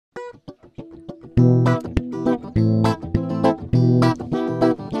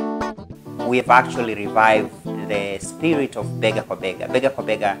We have actually revived the spirit of Bega Kwa Bega. Bega Kwa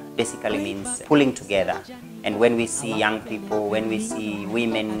Bega basically means pulling together. And when we see young people, when we see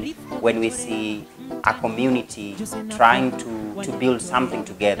women, when we see a community trying to build something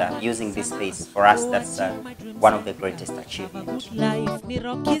together using this space, for us that's one of the greatest achievements.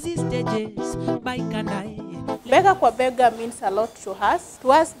 Bega Kwa Bega means a lot to us.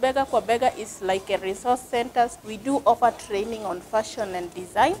 To us, Bega Kwa Bega is like a resource center. We do offer training on fashion and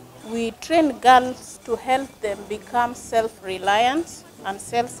design. We train girls to help them become self-reliant and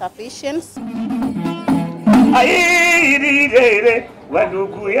self-sufficient.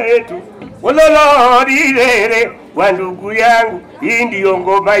 Wandugu yetu, wololori wandugu yangu, ndio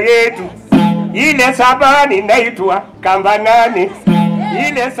ngoma yetu. Ile sabani naitwa kambanani,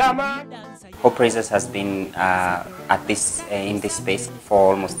 ile sabani. Hope Praises has been in this space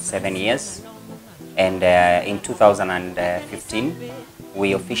for almost 7 years, and in 2015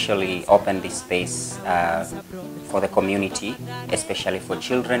 we officially opened this space for the community, especially for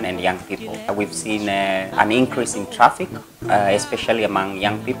children and young people. We've seen an increase in traffic, especially among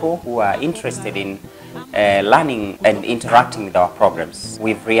young people who are interested in learning and interacting with our programs.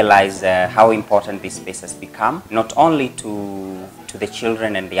 We've realized how important this space has become, not only to the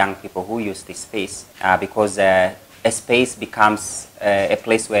children and the young people who use this space, because a space becomes a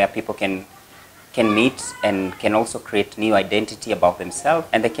place where people can meet and can also create new identity about themselves,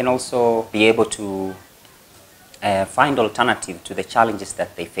 and they can also be able to find alternative to the challenges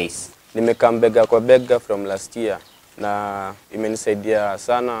that they face. Nimekam Bega Kwa Bega from last year, na imenisaidia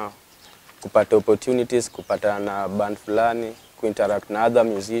sana kupata opportunities, kupata na band fulani, kuinteract na other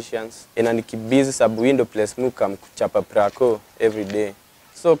musicians. Inanikibizi sababu window place mukam kuchapa prako every day.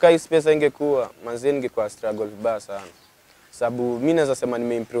 So kai space ingekuwa manzi ningekuwa struggle vibaya sana. Sababu mimi naweza sema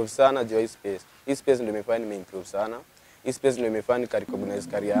nimeimprove sana juu hii space. Hii space ndio imefanya nimeimprove sana. Hii space ndio imefanya recognize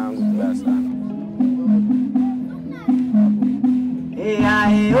career yangu vibaya sana.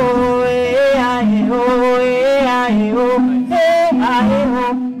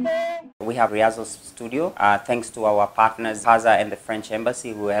 We have Rehearsal Studio, thanks to our partners, Haza and the French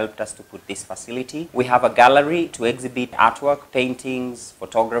Embassy, who helped us to put this facility. We have a gallery to exhibit artwork, paintings,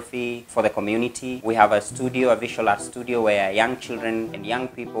 photography for the community. We have a studio, a visual art studio, where young children and young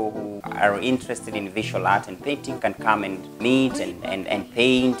people who are interested in visual art and painting can come and meet and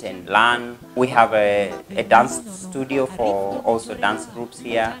paint and learn. We have a dance studio for also dance groups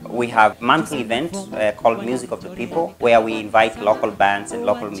here. We have a monthly event called Music of the People, where we invite local bands and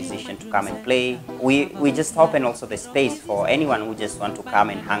local musicians to come and play. We just open also the space for anyone who just want to come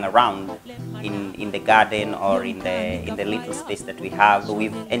and hang around in the garden or in the little space that we have. So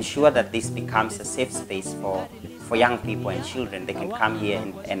we've ensured that this becomes a safe space for young people and children. They can come here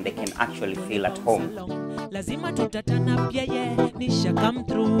and they can actually feel at home. Lazima tutatana pia ye nisha come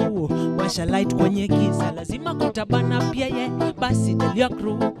through washa light kwenye giza lazima kutabana pia ye basi tell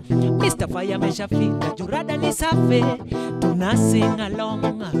crew Mr. Fire ameshafika jurada ni safe tuna sing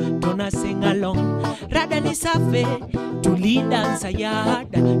along rada ni safe tuli dance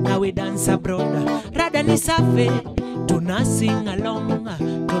yard na we dance abroad rada ni safe tuna sing along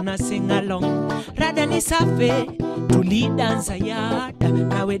rada ni safe tuli dance yard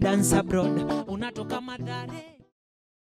na we dance abroad unatoka Madare.